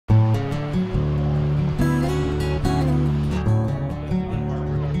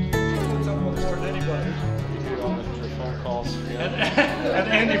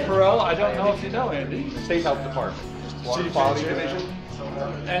I don't know if you know Andy. State Health Department, Water Quality Division.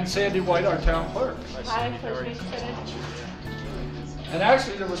 And Sandy White, our town clerk. Hi, pleasure to meet you. And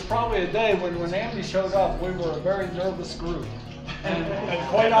actually, there was probably a day when Andy showed up, we were a very nervous group. And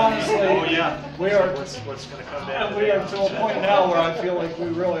quite honestly, we are what's going to come down. we are to a point now where I feel like we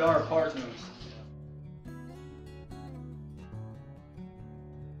really are partners.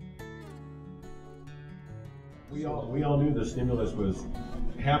 We all knew the stimulus was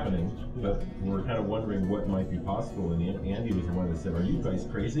happening, but we're kind of wondering what might be possible. And Andy was the one that said, "Are you guys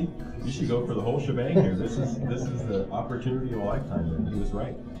crazy? You should go for the whole shebang here. This is the opportunity of a lifetime." And he was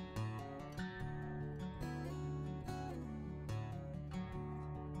right.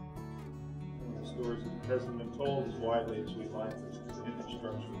 One of the stories that hasn't been told as widely as we'd like is the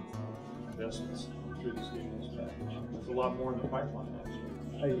infrastructure investments through the stimulus package. There's a lot more in the pipeline,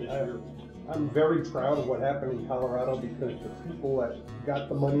 actually. I'm very proud of what happened in Colorado because the people that got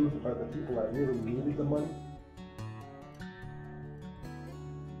the money are the people that really needed the money.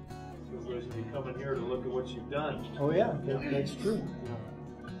 So everybody's going to be coming here to look at what you've done. Oh yeah, that's true.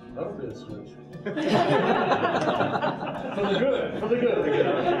 That'll be a switch. For the good, for the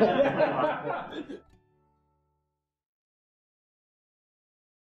good.